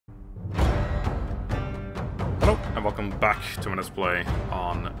Hello and welcome back to my Let's Play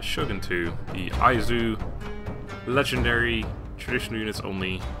on Shogun 2, the Aizu Legendary Traditional Units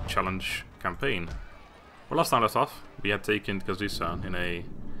Only Challenge campaign. Well, last time I left off, we had taken Kazusa in a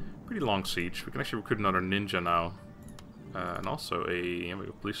pretty long siege. We can actually recruit another ninja now, and also a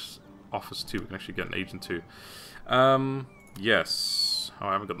police office too. We can actually get an agent too. Yes. Oh,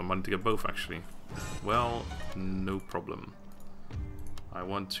 I haven't got the money to get both actually. Well, no problem. I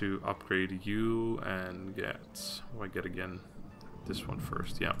want to upgrade you and get... what do I get again? This one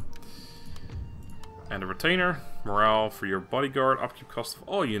first, yeah. And a retainer. Morale for your bodyguard. Upkeep cost of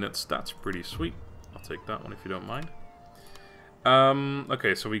all units. That's pretty sweet. I'll take that one if you don't mind.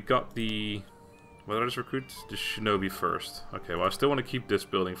 Okay, so we got the... what did I just recruit? The shinobi first. Okay, well I still want to keep this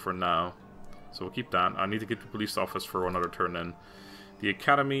building for now. So we'll keep that. I need to get the police office for another turn then. The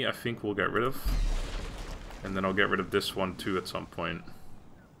academy I think we'll get rid of. And then I'll get rid of this one too at some point.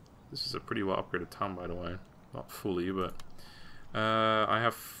 This is a pretty well upgraded town, by the way. Not fully, but... I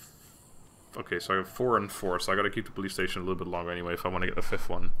have... okay, so I have 4 and 4, so I gotta keep the police station a little bit longer anyway if I want to get the 5th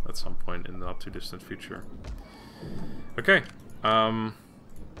one at some point in the not too distant future. Okay, I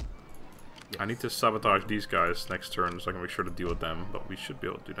need to sabotage these guys next turn so I can make sure to deal with them, but we should be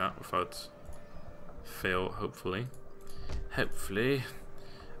able to do that without fail, hopefully. Hopefully.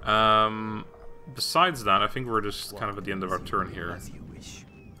 Besides that, I think we're just kind of at the end of our turn here.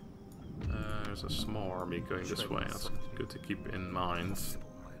 There's a small army going this way. That's good to keep in mind.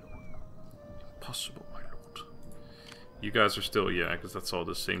 Impossible, my lord. You guys are still, yeah, because that's all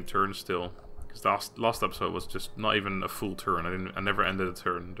the same turn still. Because last episode was just not even a full turn. I never ended a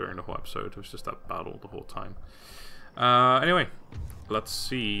turn during the whole episode. It was just that battle the whole time. Anyway, let's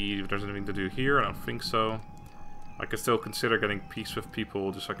see if there's anything to do here. I don't think so. I can still consider getting peace with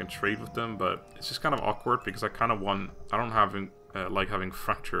people just so I can trade with them, but it's just kind of awkward because I kind of want... I don't like having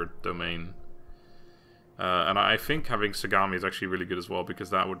fractured domain. And I think having Sagami is actually really good as well,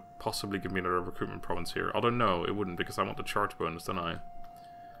 because that would possibly give me another recruitment province here. Although no, it wouldn't, because I want the charge bonus, don't I?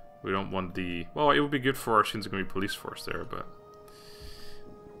 We don't want the... well, it would be good for our Shinzagami police force there, but...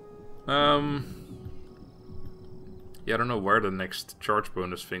 yeah, I don't know where the next charge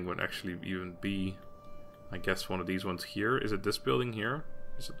bonus thing would actually even be. I guess one of these ones here. Is it this building here?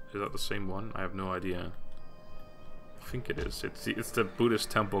 Is that the same one? I have no idea. I think it is. It's the Buddhist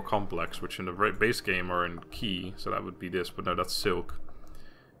temple complex, which in the base game are in Ki, so that would be this, but no, that's Silk.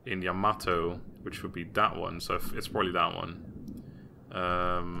 In Yamato, which would be that one, so it's probably that one.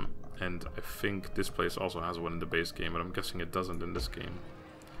 And I think this place also has one in the base game, but I'm guessing it doesn't in this game.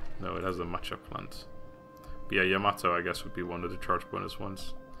 No, it has a matcha plant. But yeah, Yamato, I guess, would be one of the charge bonus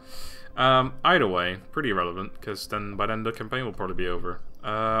ones. Either way, pretty irrelevant, because by then the campaign will probably be over.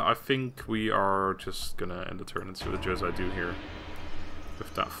 I think we are just gonna end the turn and see what the Josei do here.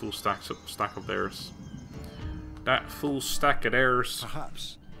 With that full stack of theirs. That full stack of theirs.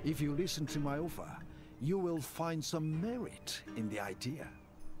 Perhaps, if you listen to my offer, you will find some merit in the idea.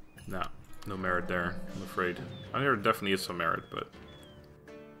 Nah, no merit there, I'm afraid. I mean, there definitely is some merit, but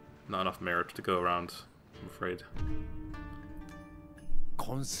not enough merit to go around, I'm afraid.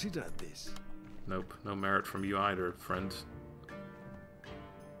 Consider this. Nope, no merit from you either, friend.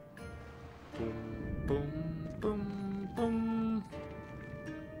 Boom, boom, boom, boom.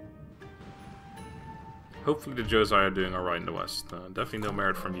 Hopefully the Josei are doing alright in the west. Definitely no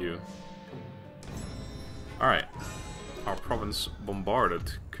merit from you. Alright. Our province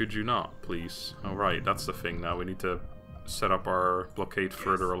bombarded. Could you not, please? Alright, that's the thing now. We need to set up our blockade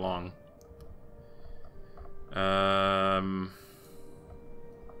further along. I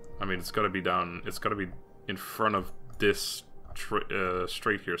mean, it's got to be down. It's got to be in front of this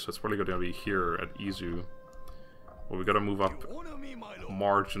straight here, so it's probably going to be here at Aizu. Well, we got to move up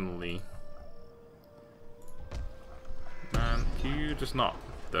marginally. Man, can you just not,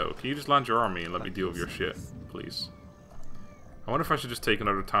 though? Can you just land your army and let me deal with your shit, please? I wonder if I should just take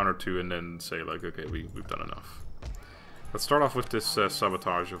another town or two and then say, like, okay, we've done enough. Let's start off with this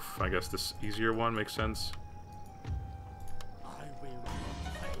sabotage of, I guess, this easier one. Makes sense.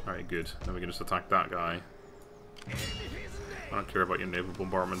 Alright, good. Then we can just attack that guy. I don't care about your naval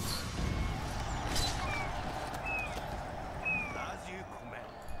bombardment.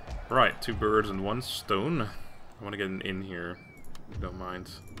 Right, 2 birds and 1 stone. I want to get an inn here, if you don't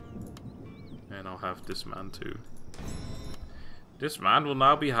mind. And I'll have this man too. This man will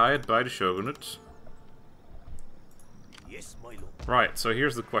now be hired by the Shogunate. Yes, my lord. Right, so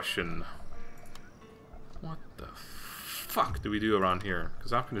here's the question. What the fuck do we do around here?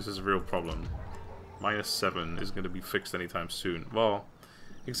 Because happiness is a real problem. -7 isn't going to be fixed anytime soon. Well,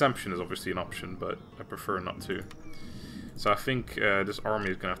 exemption is obviously an option, but I prefer not to. So I think this army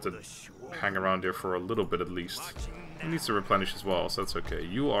is gonna have to hang around here for a little bit at least. It needs to replenish as well, so that's okay.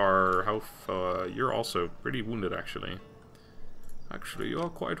 You are you're also pretty wounded actually. Actually, you are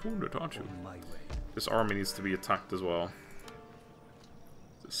quite wounded, aren't you? This army needs to be attacked as well.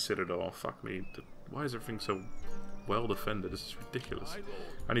 The citadel, fuck me. Why is everything so well defended? This is ridiculous.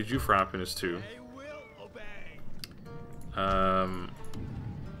 I need you for happiness too. Yeah,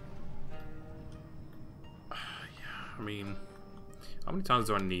 I mean, how many times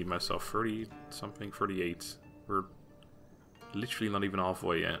do I need myself? 30 something, 38. We're literally not even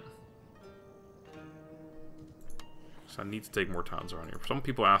halfway yet. So I need to take more towns around here. Some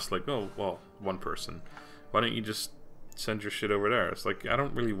people ask like, oh, well, one person. Why don't you just send your shit over there? It's like, I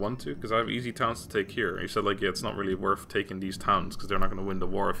don't really want to, because I have easy towns to take here. He said like, yeah, it's not really worth taking these towns, because they're not going to win the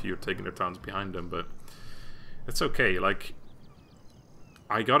war if you're taking their towns behind them, but it's okay. Like,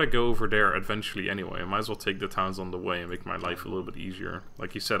 I gotta go over there eventually anyway. I might as well take the towns on the way and make my life a little bit easier.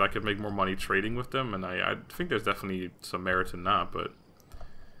 Like he said, I could make more money trading with them, and I think there's definitely some merit in that, but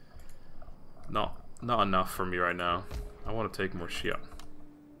not enough for me right now. I want to take more shit.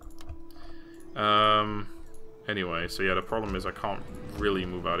 Anyway, so yeah, the problem is I can't really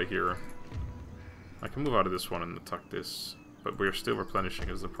move out of here. I can move out of this one and attack this, but we're still replenishing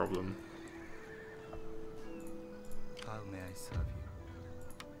is the problem. How may I serve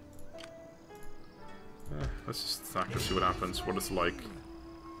you? Let's just attack to see what happens, what it's like.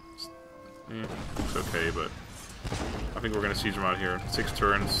 It's okay, but I think we're gonna siege them out here. 6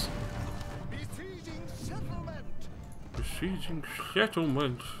 turns. Besieging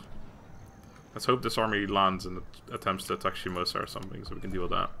settlement. Let's hope this army lands and attempts to attack Shimosa or something, so we can deal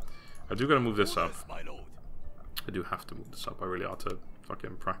with that. I do gotta move this up. I do have to move this up. I really ought to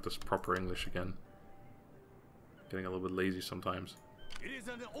fucking practice proper English again. Getting a little bit lazy sometimes. It is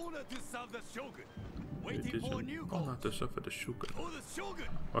an honor to serve the Shogun. It is an honor to serve the Shogun. We'll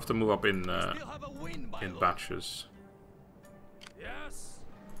have to move up in batches. Yes.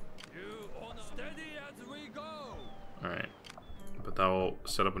 You honor. Steady as we go. Alright. But that will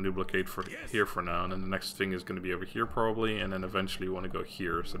set up a new blockade for here for now, and then the next thing is going to be over here probably, and then eventually we want to go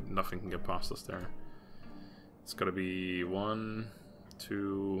here so nothing can get past us there. It's got to be 1,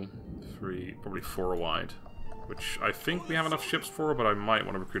 2, 3, probably 4 wide. Which I think we have enough ships for, but I might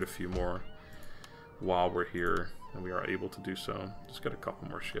want to recruit a few more while we're here, and we are able to do so. Just get a couple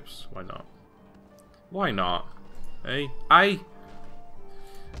more ships. Why not? Why not? Hey? I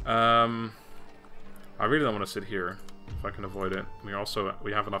really don't want to sit here if I can avoid it.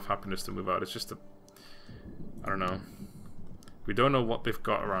 We have enough happiness to move out. It's just I don't know. We don't know what they've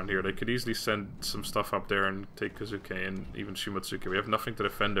got around here. They could easily send some stuff up there and take Kazuke and even Shimotsuke. We have nothing to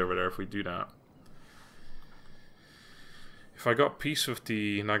defend over there if we do that. If I got peace with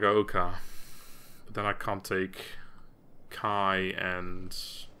the Nagaoka, but then I can't take Kai and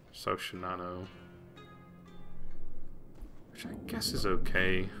South Shinano, which I guess is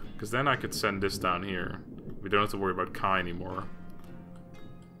okay, because then I could send this down here. We don't have to worry about Kai anymore,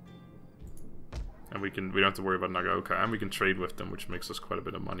 and we don't have to worry about Nagaoka, and we can trade with them, which makes us quite a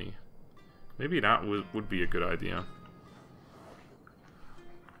bit of money. Maybe that would be a good idea.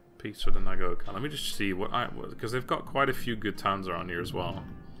 Peace with the Nagaoka. Let me just see what because they've got quite a few good towns around here as well.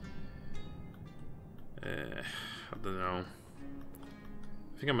 I don't know.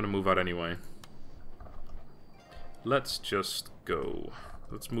 I think I'm gonna move out anyway. Let's just go.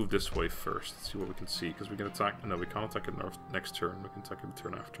 Let's move this way first. See what we can see, because we can attack. No, we can't attack it next turn. We can attack it the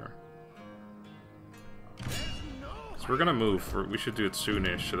turn after. So we're gonna move. We should do it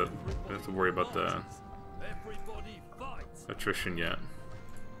soonish, so that we don't have to worry about the attrition yet.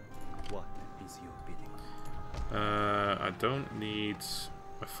 What is your bidding? I don't need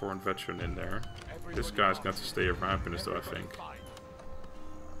a foreign veteran in there. This guy's going to have to stay here for happiness, though, I think.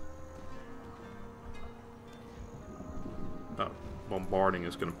 That bombarding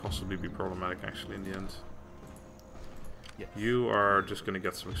is going to possibly be problematic, actually, in the end. Yes. You are just going to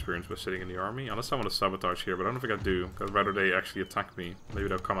get some experience by sitting in the army. Unless I want to sabotage here, but I don't think I do. I'd rather they actually attack me. Maybe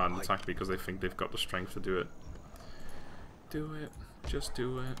they'll come out and attack me because they think they've got the strength to do it. Do it. Just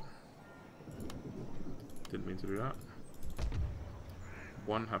do it. Didn't mean to do that.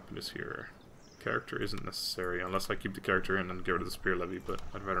 1 happiness here. Character isn't necessary unless I keep the character in and get rid of the spear levy, but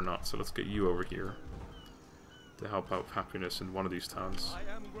I'd rather not. So let's get you over here to help out with happiness in one of these towns.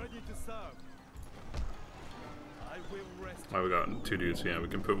 I am ready to serve. I will rest. Oh, we got 2 dudes. Yeah, we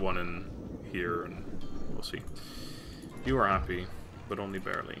can put 1 in here, and we'll see. You are happy, but only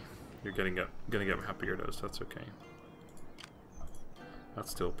barely. You're gonna get happier though, so that's okay.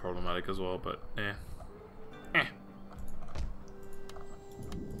 That's still problematic as well, but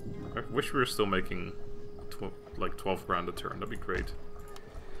I wish we were still making like 12 grand a turn. That'd be great.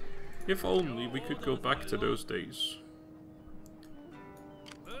 If only we could go back to those days.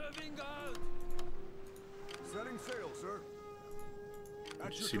 Moving out. Setting sail, sir.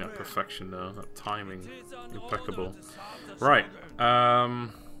 At your See that command. perfection though, that timing, It is an impeccable. honor to serve the Right,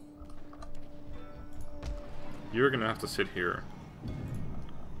 Shogun. you're gonna have to sit here.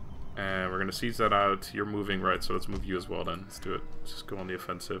 And we're gonna siege that out. You're moving, right, so let's move you as well then. Let's do it. Let's just go on the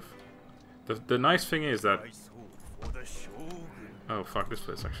offensive. The nice thing is that... For the Shogun. Oh fuck, this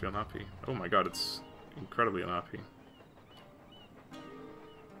place is actually unhappy. Oh my god, it's incredibly unhappy.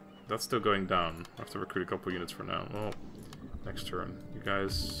 That's still going down. I have to recruit a couple units for now. Well, next turn. You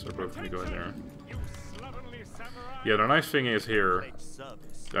guys are both gonna go in there. Yeah, the nice thing is here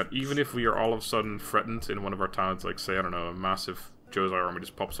that even if we are all of a sudden threatened in one of our towns, like say, I don't know, a massive Josei army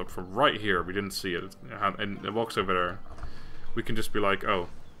just pops up from right here, we didn't see it, and it walks over there, we can just be like, oh,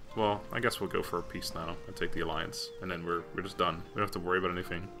 well, I guess we'll go for a peace now and take the alliance, and then we're just done. We don't have to worry about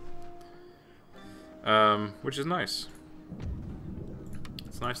anything. Which is nice.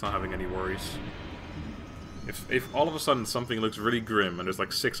 It's nice not having any worries. If all of a sudden something looks really grim and there's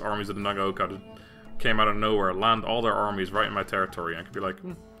like 6 armies of the Nagaoka that came out of nowhere, land all their armies right in my territory, I could be like,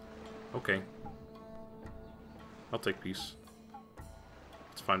 okay. I'll take peace.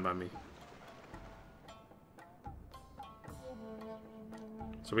 It's fine by me.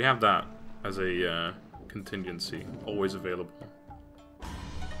 So we have that as a contingency, always available.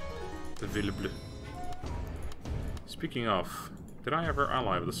 Available. Speaking of, did I ever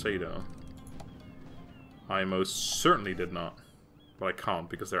ally with the Sado? I most certainly did not. But I can't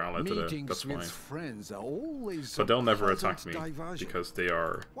because they're allied to the... That's fine. Friends are always But they'll never pleasant attack me diversion. because they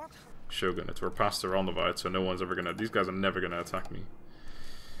are What? Shogunate. We're past the Roundabouts, so no one's ever gonna... These guys are never gonna attack me.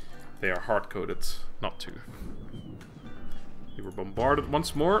 They are hard-coded not to. We were bombarded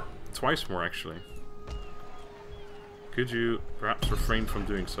once more. Twice more, actually. Could you perhaps refrain from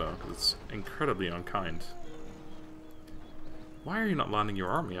doing so? Because it's incredibly unkind. Why are you not landing your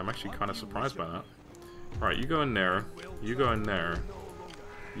army? I'm actually kind of surprised by that. Right, you go in there. You go in there.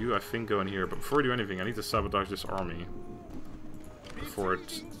 You, I think, go in here. But before we do anything, I need to sabotage this army before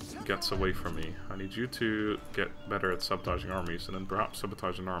it gets away from me. I need you to get better at sabotaging armies, and then perhaps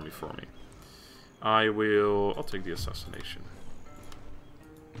sabotage an army for me. I'll take the assassination.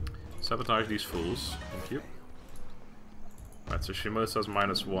 Sabotage these fools. Thank you. Right, so Shimoda has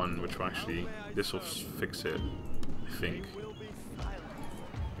 -1, which will actually... This will fix it, I think.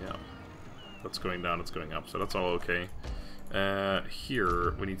 Yeah. That's going down, it's going up, so that's all okay.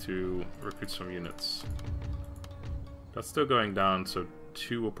 Here, we need to recruit some units. That's still going down, so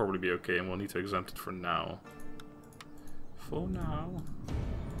 2 will probably be okay, and we'll need to exempt it for now. For now.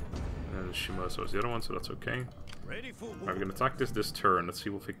 And Shimoda is the other one, so that's okay. Alright, we're gonna attack this turn. Let's see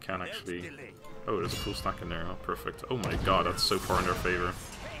if we can actually... Oh, there's a full stack in there. Oh, perfect. Oh my god, that's so far in their favor.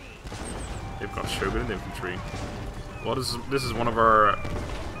 They've got Shogun infantry. Well, this is one of our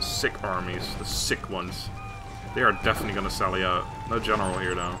sick armies. The sick ones. They are definitely gonna sally out. No general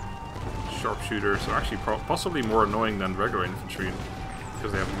here, though. Sharpshooters are actually possibly more annoying than regular infantry.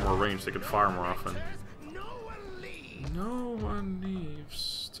 Because they have more range, they can fire more often. No one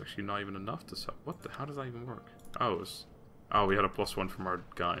leaves. It's actually not even enough to sell. What the? How does that even work? Oh, we had a +1 from our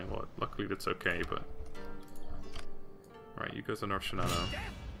guy. Well, luckily that's okay, but... Right, you go to North Shinano.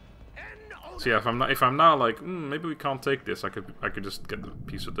 So yeah, if I'm now like, maybe we can't take this, I could just get the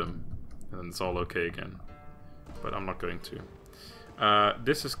piece with them. And then it's all okay again. But I'm not going to.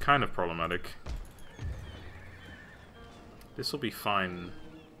 This is kind of problematic. This will be fine.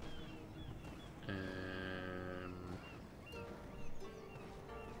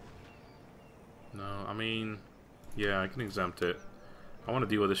 No, I mean... Yeah, I can exempt it. I want to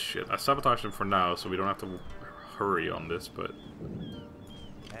deal with this shit. I sabotage them for now, so we don't have to hurry on this, but...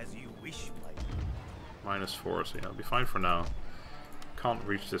 As you wish, -4, so yeah, I'll be fine for now. Can't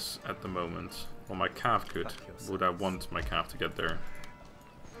reach this at the moment. Well, my calf could. Would I want my calf to get there?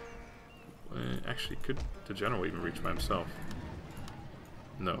 Actually, could the general even reach by himself?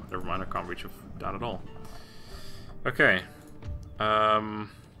 No, never mind, I can't reach that at all. Okay.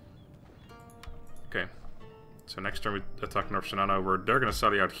 Okay. So next turn we attack North Shinano, they're going to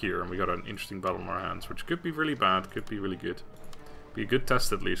sally out here, and we got an interesting battle in our hands, which could be really bad, could be really good. Be a good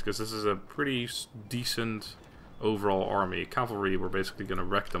test at least, because this is a pretty decent overall army. Cavalry, we're basically going to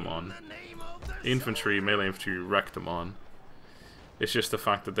wreck them on. Infantry, melee infantry, wreck them on. It's just the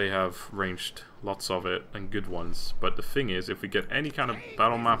fact that they have ranged lots of it, and good ones. But the thing is, if we get any kind of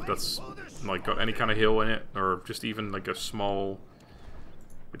battle map that's like got any kind of hill in it, or just even like a small...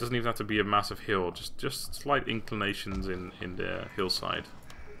 It doesn't even have to be a massive hill, just slight inclinations in the hillside.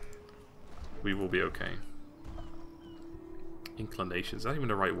 We will be okay. Inclination. Is that even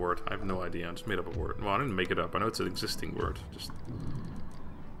the right word? I have no idea. I just made up a word. Well, I didn't make it up. I know it's an existing word. Just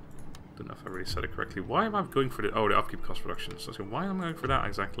don't know if I really said it correctly. Why am I going for the... Oh, the upkeep cost reduction. So I was going, why am I going for that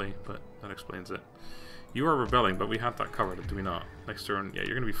exactly? But that explains it. You are rebelling, but we had that covered, do we not? Next turn, yeah,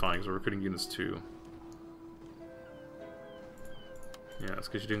 you're going to be fine, because we're recruiting units too. Yeah, it's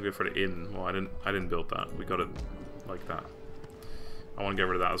because you didn't go for the inn. Well, I didn't build that. We got it like that. I want to get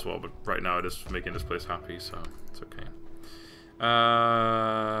rid of that as well, but right now it is making this place happy, so it's okay.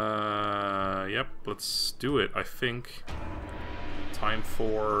 Yep, let's do it. I think time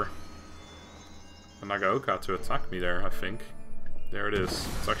for the Nagaoka to attack me there, I think. There it is.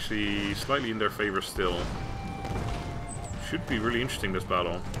 It's actually slightly in their favor still. Should be really interesting, this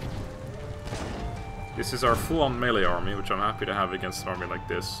battle. This is our full-on melee army, which I'm happy to have against an army like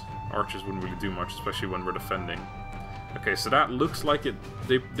this. Archers wouldn't really do much, especially when we're defending. Okay, so that looks like it.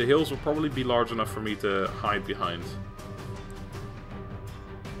 The hills will probably be large enough for me to hide behind.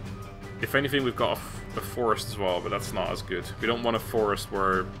 If anything, we've got a forest as well, but that's not as good. We don't want a forest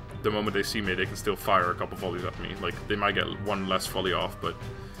where the moment they see me, they can still fire a couple volleys at me. Like, they might get one less volley off, but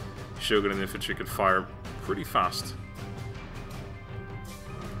Shogun and infantry can fire pretty fast.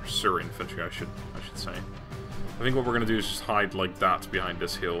 Or Sur infantry, I should say. I think what we're gonna do is just hide like that behind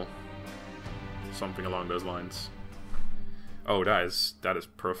this hill. Something along those lines. Oh, that is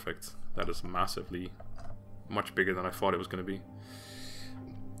perfect. That is massively much bigger than I thought it was gonna be.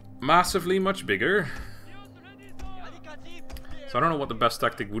 Massively much bigger. So I don't know what the best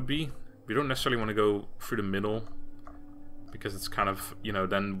tactic would be. We don't necessarily want to go through the middle, because it's kind of, you know,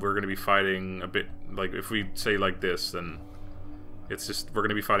 then we're going to be fighting a bit, like, if we say like this, then it's just, we're going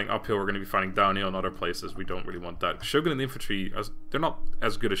to be fighting uphill, we're going to be fighting downhill in other places. We don't really want that. Shogun and infantry, they're not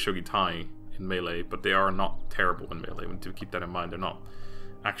as good as Shogitai in melee, but they are not terrible in melee. We need to keep that in mind. They're not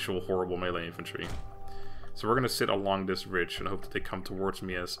actual horrible melee infantry. So we're going to sit along this ridge and hope that they come towards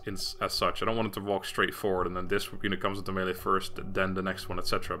me as such. I don't want them to walk straight forward and then this unit comes into melee first, then the next one,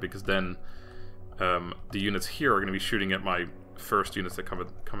 etc. Because then the units here are going to be shooting at my first units that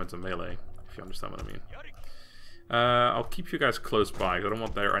come into melee, if you understand what I mean. I'll keep you guys close by, because I don't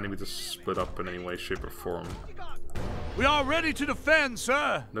want their enemy to split up in any way, shape, or form. We are ready to defend,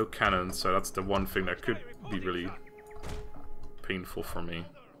 sir! No cannons, so that's the one thing that could be really painful for me.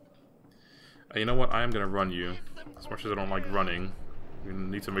 You know what? I am going to run you. As much as I don't like running, we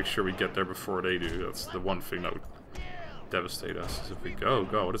need to make sure we get there before they do. That's the one thing that would devastate us. Is if we go,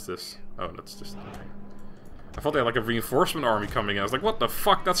 what is this? Oh, that's just... Okay. I thought they had like a reinforcement army coming in. I was like, what the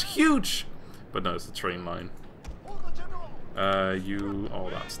fuck? That's huge! But no, it's the train line. All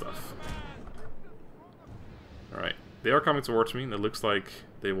that stuff. Alright. They are coming towards me, and it looks like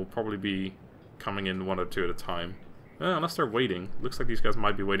they will probably be coming in one or two at a time. Unless they're waiting. Looks like these guys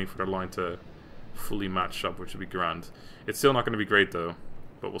might be waiting for their line to fully match up, which would be grand. It's still not going to be great though,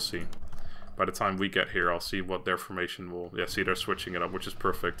 but we'll see. By the time we get here, I'll see what their formation will... Yeah, see, they're switching it up, which is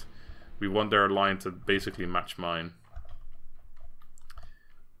perfect. We want their line to basically match mine.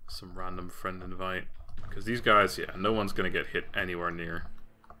 Some random friend invite. Because these guys, yeah, no one's going to get hit anywhere near.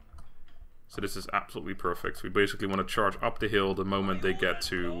 So this is absolutely perfect. We basically want to charge up the hill the moment they get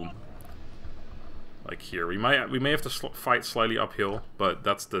to... Like here, we may have to fight slightly uphill, but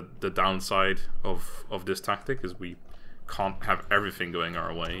that's the downside of this tactic, is we can't have everything going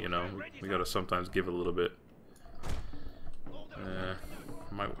our way. You know, we gotta sometimes give a little bit.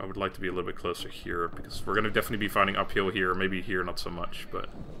 I would like to be a little bit closer here, because we're gonna definitely be fighting uphill here. Maybe here not so much, but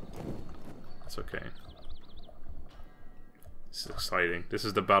it's okay. This is exciting. This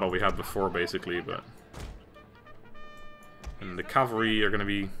is the battle we had before, basically, but and the cavalry are gonna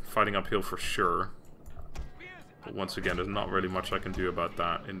be fighting uphill for sure. But once again, there's not really much I can do about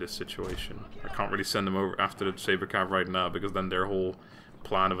that in this situation. I can't really send them over after the Saber Cav right now, because then their whole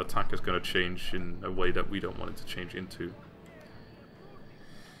plan of attack is going to change in a way that we don't want it to change into.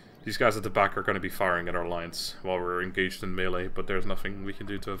 These guys at the back are going to be firing at our lines while we're engaged in melee, but there's nothing we can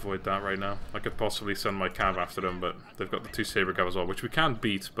do to avoid that right now. I could possibly send my Cav after them, but they've got the two Saber Cav as well, which we can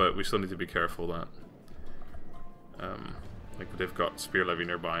beat, but we still need to be careful that. Like they've got Spear Levy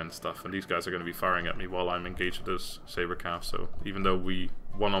nearby and stuff, and these guys are going to be firing at me while I'm engaged with those Saber Cav, so even though we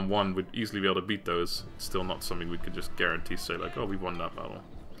one-on-one would easily be able to beat those, it's still not something we could just guarantee, say like, oh, we won that battle.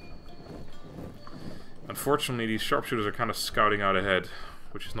 Unfortunately, these sharpshooters are kind of scouting out ahead,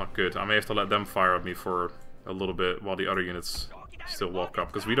 which is not good. I may have to let them fire at me for a little bit while the other units still walk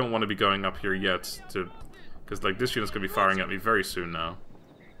up, because we don't want to be going up here yet, because like this unit's going to be firing at me very soon now.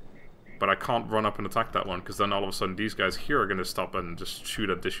 But I can't run up and attack that one, because then all of a sudden these guys here are going to stop and just shoot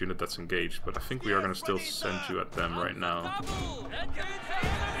at this unit that's engaged. But I think we are going to still send you at them right now.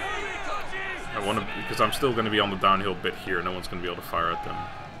 I want to, because I'm still going to be on the downhill bit here. No one's going to be able to fire at them.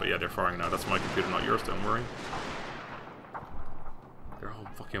 But yeah, they're firing now. That's my computer, not yours, don't worry. They're all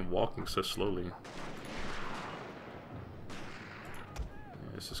fucking walking so slowly.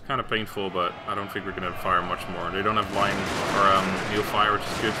 Yeah, this is kind of painful, but I don't think we're going to fire much more. They don't have line or needle fire, which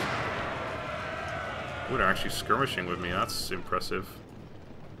is good. Ooh, they're actually skirmishing with me. That's impressive.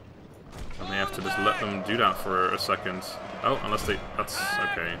 I may have to just let them do that for a second. Oh, unless they... That's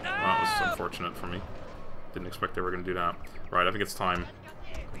okay. Well, that was unfortunate for me. Didn't expect they were going to do that. Right, I think it's time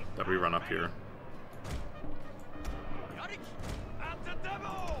that we run up here.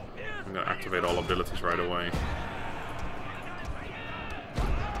 I'm going to activate all abilities right away.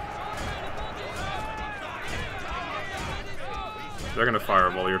 They're going to fire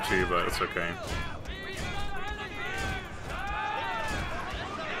a volley or two, but it's okay.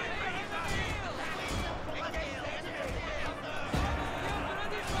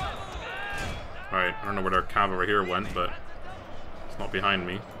 Alright, I don't know where their cab over here went, but it's not behind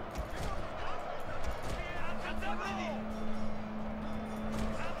me.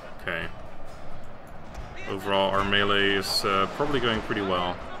 Okay. Overall, our melee is probably going pretty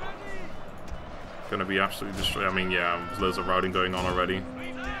well. Gonna be absolutely destroyed. I mean, yeah, there's loads of routing going on already.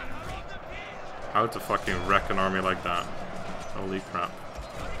 How to fucking wreck an army like that? Holy crap.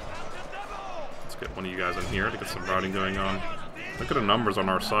 Let's get one of you guys in here to get some routing going on. Look at the numbers on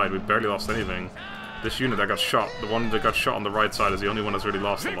our side. We barely lost anything. This unit that got shot, the one that got shot on the right side, is the only one that's really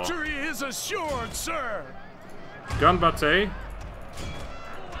lost a lot. Victory is assured, sir. Gun bate.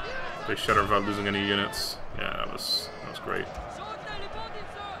 They shudder without losing any units. Yeah, that was great.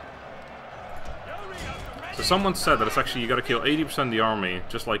 So someone said that it's actually you got to kill 80% of the army,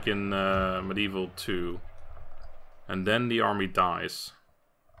 just like in Medieval 2, and then the army dies.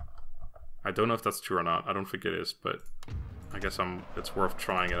 I don't know if that's true or not. I don't think it is, but I guess it's worth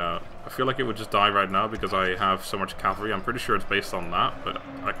trying it out. I feel like it would just die right now because I have so much cavalry. I'm pretty sure it's based on that, but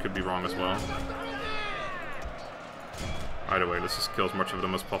I could be wrong as well. Either way, let's just kill as much of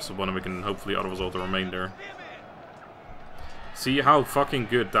them as possible, and we can hopefully auto-resolve the remainder. See how fucking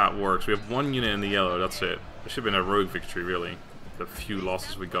good that works. We have one unit in the yellow, that's it. It should have been a rogue victory, really. The few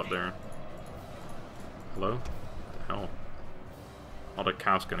losses we got there. Hello? What the hell? Oh, the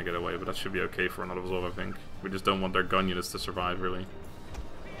cow's gonna get away, but that should be okay for an auto-resolve, I think. We just don't want their gun units to survive, really.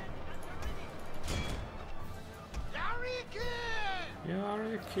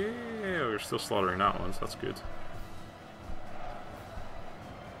 Yariki! We're still slaughtering that one, so that's good.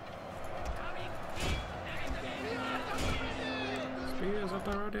 Spears up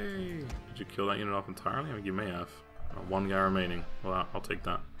already! Did you kill that unit off entirely? I think you may have. One guy remaining. Well, I'll take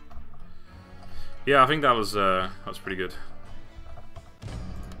that. Yeah, I think that was pretty good.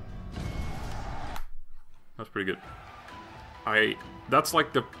 That's pretty good. That's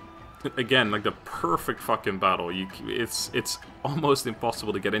like the, again, like the perfect fucking battle. It's almost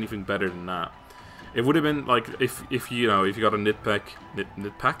impossible to get anything better than that. It would have been like if you know, if you got a nitpick.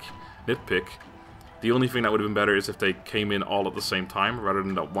 The only thing that would have been better is if they came in all at the same time rather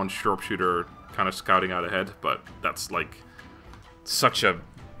than that one sharpshooter kind of scouting out ahead. But that's like such a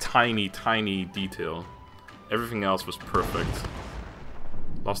tiny detail. Everything else was perfect.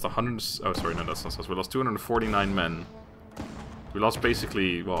 Lost 100. Oh, sorry, no, that's not us. We lost 249 men. We lost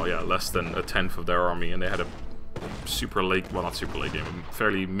basically, well, yeah, less than a tenth of their army, and they had a super late, well, not super late game, a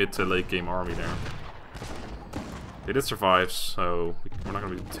fairly mid to late game army there. They did survive, so we're not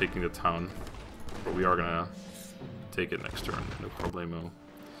going to be taking the town, but we are going to take it next turn. No problemo.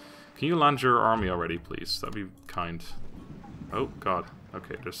 Can you land your army already, please? That'd be kind. Oh God.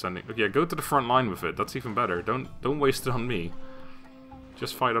 Okay, they're sending. Okay, yeah, go to the front line with it. That's even better. Don't waste it on me.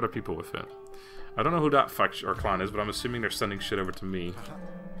 Just fight other people with it. I don't know who that faction or clan is, but I'm assuming they're sending shit over to me.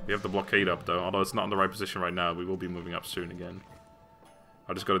 We have the blockade up though, although it's not in the right position right now. We will be moving up soon again.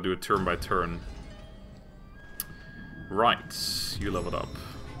 I just got to do it turn by turn. Right, you leveled up.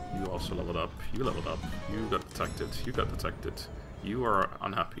 You also leveled up. You leveled up. You got detected. You got detected. You are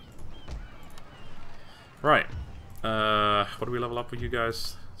unhappy. Right. What do we level up with you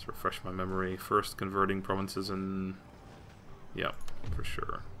guys? Let's refresh my memory. First, converting provinces and... yeah, for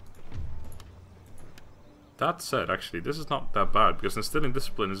sure. That said, actually, this is not that bad, because instilling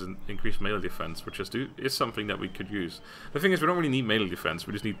discipline is an increased melee defense, which is something that we could use. The thing is, we don't really need melee defense,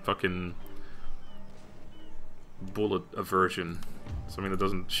 we just need fucking bullet aversion. Something that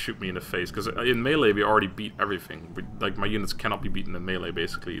doesn't shoot me in the face, because in melee we already beat everything. Like, my units cannot be beaten in melee,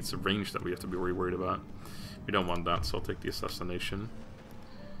 basically. It's the range that we have to be really worried about. We don't want that, so I'll take the assassination.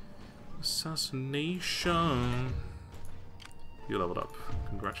 Assassination! You leveled up.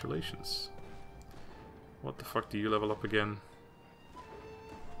 Congratulations. What the fuck do you level up again?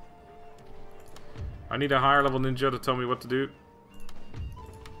 I need a higher level ninja to tell me what to do.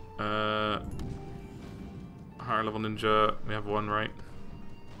 Higher level ninja. We have one, right?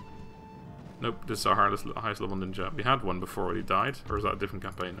 Nope, this is our highest level ninja. We had one before he died. Or is that a different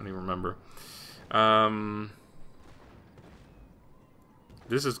campaign? I don't even remember.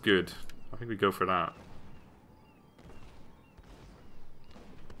 This is good. I think we go for that.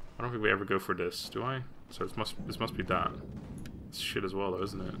 I don't think we ever go for this, do I? So this must be that. It's shit as well though,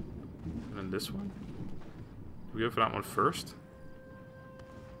 isn't it? And then this one? Do we go for that one first?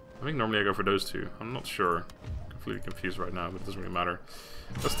 I think normally I go for those two. I'm not sure. Completely confused right now, but it doesn't really matter.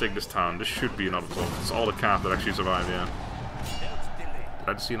 Let's take this town. This should be another result. It's all the cap that actually survived, yeah. Did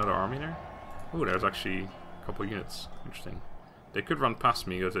I just see another army there? Oh, there's actually a couple units. Interesting. They could run past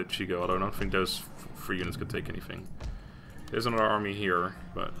me as a Chigo, although I don't think those 3 units could take anything. There's another army here,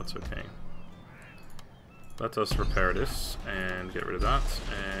 but that's okay. Let us repair this, and get rid of that,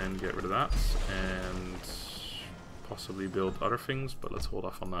 and get rid of that, and possibly build other things, but let's hold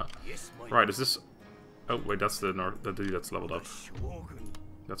off on that. Right, is this... Oh, wait, that's the dude that's leveled up.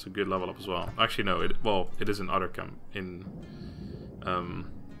 That's a good level up as well. Actually, no, it is in other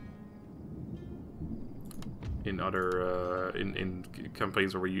in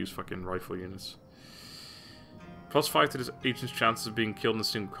campaigns where we use fucking rifle units. +5 to this agent's chances of being killed in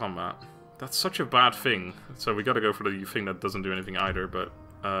single combat. That's such a bad thing. So we gotta go for the thing that doesn't do anything either, but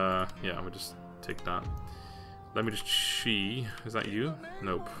yeah, we'll just take that. Let me just see. Is that you?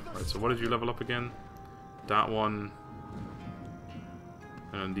 Nope. Right, so what did you level up again? That one.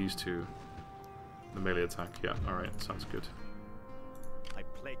 And then these two. The melee attack, yeah, alright, sounds good. I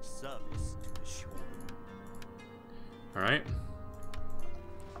pledge service to the Shogun. Alright.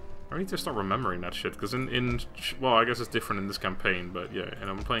 I need to start remembering that shit, because well, I guess it's different in this campaign, but yeah, and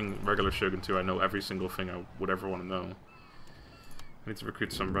I'm playing regular Shogun 2, I know every single thing I would ever want to know. I need to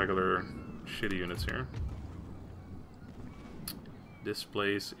recruit some regular shitty units here. This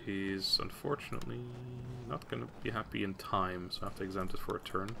place is, unfortunately, not going to be happy in time, so I have to exempt it for a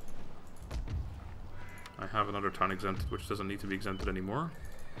turn. I have another town exempted, which doesn't need to be exempted anymore.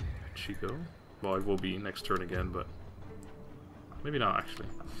 Chico. Well, it will be next turn again, but maybe not, actually.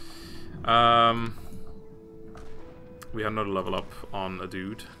 We had another level up on a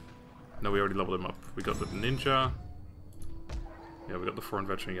dude. No, we already leveled him up. We got the ninja. Yeah, we got the foreign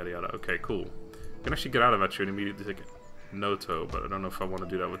veteran, yada yada. Okay, cool. We can actually get out of Aizu and immediately take Noto, but I don't know if I want to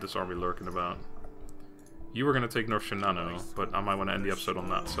do that with this army lurking about. You were going to take North Shinano, but I might want to end the episode on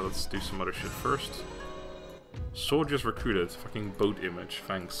that, so let's do some other shit first. Soldiers recruited. Fucking boat image,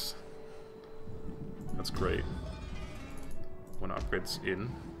 thanks. That's great. Want to upgrade this in.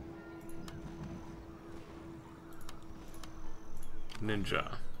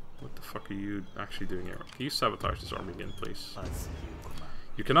 Ninja. What the fuck are you actually doing here? Can you sabotage this army again, please?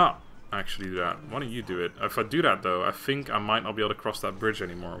 You cannot actually do that. Why don't you do it? If I do that, though, I think I might not be able to cross that bridge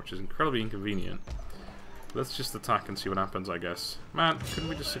anymore, which is incredibly inconvenient. Let's just attack and see what happens, I guess. Man, couldn't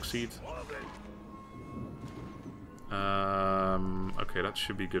we just succeed? Okay, that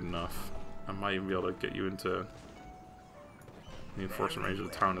should be good enough. I might even be able to get you into the enforcement range of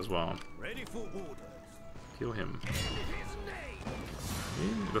the town as well. Kill him.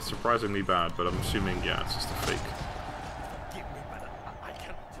 Yeah, that's surprisingly bad, but I'm assuming, yeah, it's just a fake.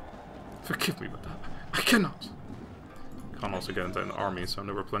 Forgive me, but I cannot. Can't also get into an army, so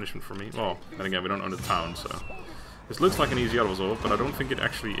no replenishment for me. Well, then again, we don't own the town, so this looks like an easy auto-resolve, but I don't think it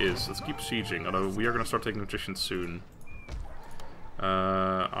actually is. Let's keep sieging, although we are going to start taking attrition soon.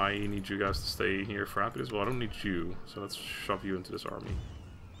 I need you guys to stay here for happiness. Well, I don't need you, so let's shove you into this army.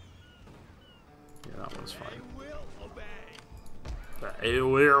 Yeah, that one's fine. They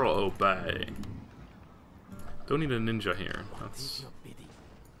will obey. Don't need a ninja here. That's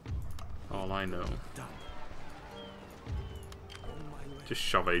all I know. Just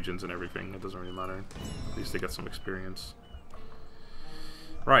shove agents and everything. It doesn't really matter. At least they get some experience.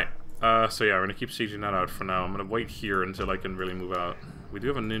 Right. So yeah, we're gonna keep sieging that out for now. I'm gonna wait here until I can really move out. We do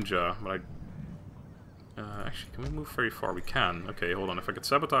have a ninja, but actually, can we move very far? We can. Okay, hold on. If I could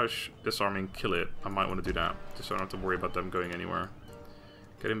sabotage this army and kill it, I might want to do that. Just so I don't have to worry about them going anywhere.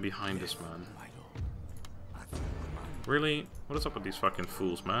 Get in behind this man. Really? What is up with these fucking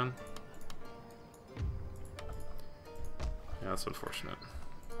fools, man? Yeah, that's unfortunate.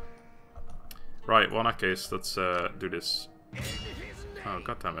 Right, well in that case, let's do this. Oh,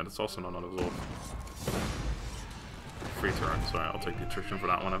 goddammit, it's also not unresolved. Free turn, sorry, I'll take the attrition for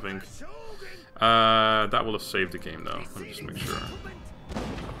that one, I think. That will have saved the game, though. Let me just make sure.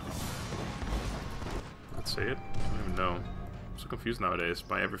 Let's say it. I don't even know. so confused nowadays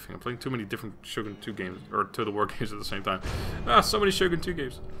by everything. I'm playing too many different Shogun 2 games, or Total War games at the same time. Ah, so many Shogun 2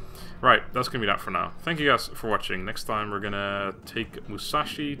 games. Right, that's gonna be that for now. Thank you guys for watching. Next time we're gonna take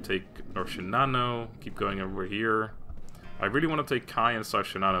Musashi, take North Shinano, keep going over here. I really want to take Kai and South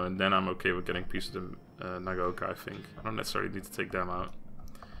Shinano, and then I'm okay with getting pieces of Nagaoka, I think. I don't necessarily need to take them out.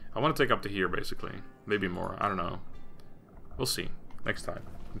 I want to take up to here, basically. Maybe more. I don't know. We'll see. Next time.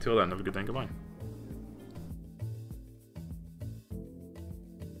 Until then, have a good day and goodbye.